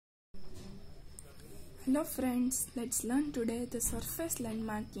Hello friends, let's learn today the surface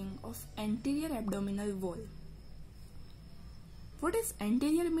landmarking of anterior abdominal wall. What is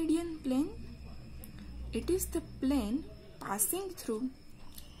anterior median plane? It is the plane passing through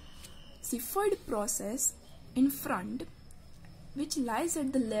xiphoid process in front, which lies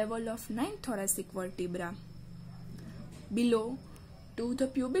at the level of 9 thoracic vertebra, below to the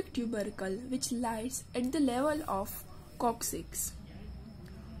pubic tubercle, which lies at the level of coccyx.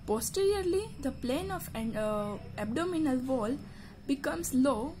 Posteriorly, the plane of abdominal wall becomes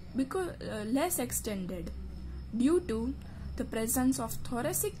low because less extended due to the presence of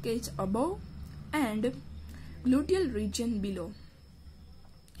thoracic cage above and gluteal region below.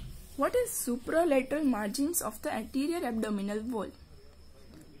 What is supralateral margins of the anterior abdominal wall?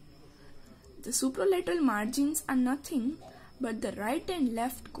 The supralateral margins are nothing but the right and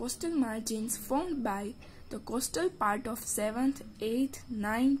left costal margins formed by the costal part of 7th, 8th,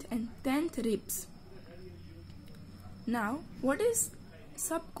 9th and 10th ribs. Now, what is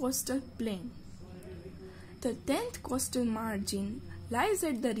subcostal plane? The 10th costal margin lies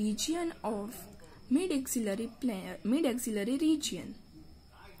at the region of mid-axillary region.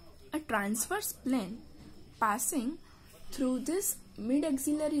 A transverse plane passing through this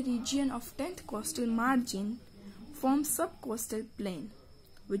mid-axillary region of 10th costal margin forms subcostal plane,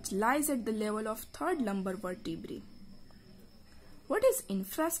 which lies at the level of 3rd lumbar vertebrae. What is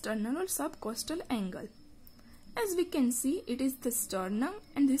infrasternal or subcostal angle? As we can see, it is the sternum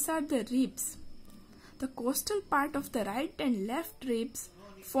and these are the ribs. The costal part of the right and left ribs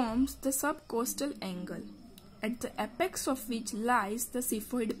forms the subcostal angle, at the apex of which lies the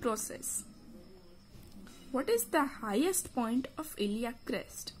xiphoid process. What is the highest point of iliac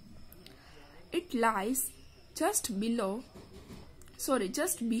crest? It lies just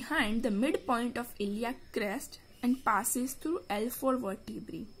behind the midpoint of iliac crest and passes through L4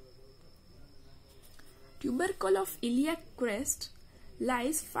 vertebrae. Tubercle of iliac crest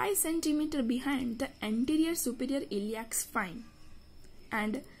lies 5 cm behind the anterior superior iliac spine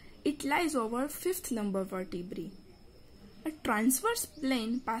and it lies over 5th lumbar vertebrae. A transverse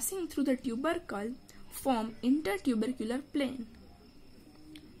plane passing through the tubercle forms intertubercular plane.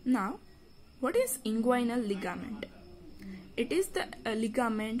 Now, what is inguinal ligament? It is the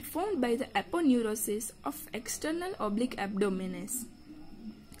ligament formed by the aponeurosis of external oblique abdominis,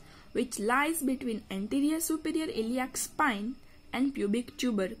 which lies between anterior superior iliac spine and pubic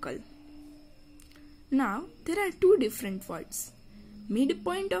tubercle. Now, there are two different words,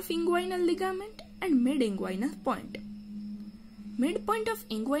 midpoint of inguinal ligament and mid-inguinal point. Midpoint of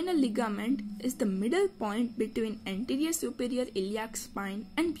inguinal ligament is the middle point between anterior superior iliac spine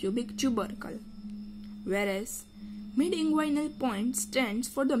and pubic tubercle, whereas mid-inguinal point stands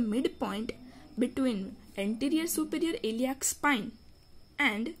for the midpoint between anterior superior iliac spine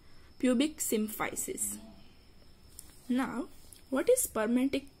and pubic symphysis. Now, what is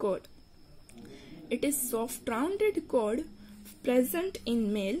spermatic cord? It is soft rounded cord present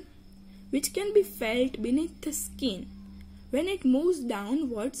in male which can be felt beneath the skin when it moves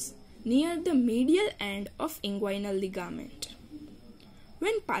downwards near the medial end of inguinal ligament.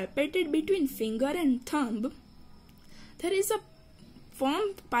 When palpated between finger and thumb, there is a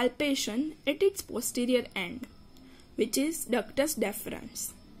firm palpation at its posterior end, which is Ductus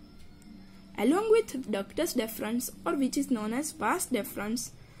Deferens. Along with Ductus Deferens, or which is known as vas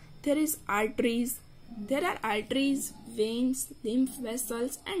deferens, there are arteries, veins, lymph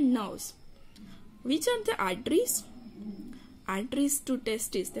vessels and nerves. Which are the arteries? Arteries to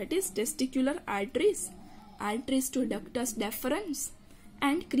testis, that is testicular arteries, arteries to Ductus Deferens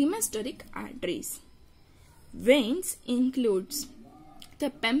and cremasteric arteries. Veins includes the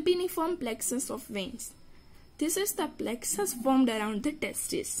pampiniform plexus of veins. This is the plexus formed around the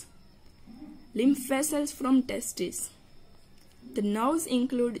testis. Lymph vessels from testis. The nerves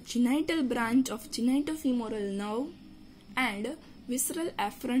include genital branch of genitofemoral nerve and visceral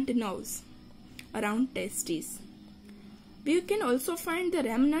afferent nerves around testes. We can also find the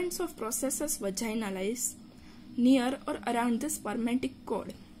remnants of processus vaginalis near or around the spermatic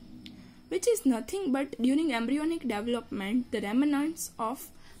cord, which is nothing but during embryonic development the remnants of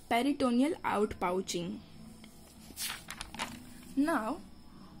peritoneal outpouching. Now,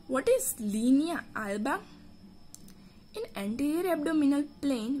 what is Linea Alba? In anterior abdominal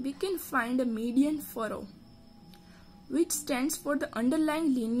plane, we can find a median furrow, which stands for the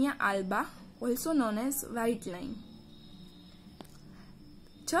underlying linea alba, also known as white line.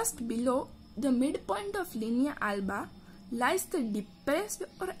 Just below the midpoint of linea alba lies the depressed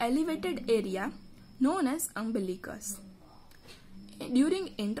or elevated area known as umbilicus. During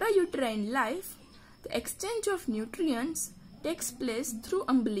intrauterine life, the exchange of nutrients takes place through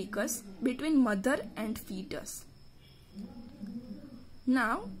umbilicus between mother and fetus.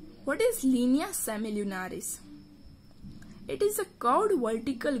 Now, what is linea semilunaris? It is a curved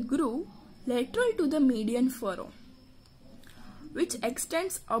vertical groove lateral to the median furrow, which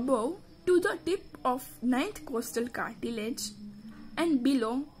extends above to the tip of 9th costal cartilage and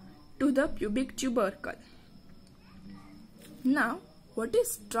below to the pubic tubercle. Now, what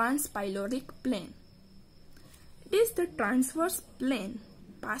is transpyloric plane? It is the transverse plane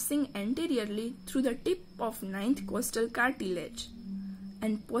passing anteriorly through the tip of 9th costal cartilage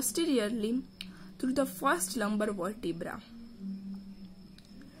and posteriorly through the first lumbar vertebra.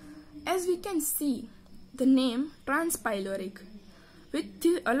 As we can see, the name transpyloric.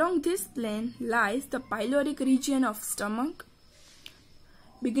 Along this plane lies the pyloric region of stomach,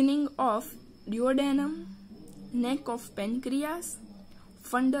 beginning of duodenum, neck of pancreas,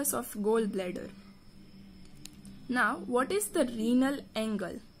 fundus of gallbladder. Now, what is the renal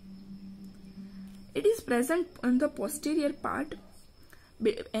angle? It is present on the posterior part,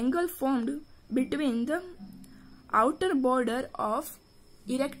 angle formed between the outer border of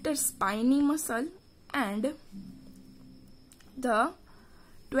erector spinae muscle and the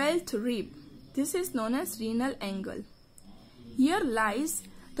 12th rib. This is known as renal angle. Here lies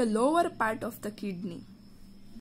the lower part of the kidney.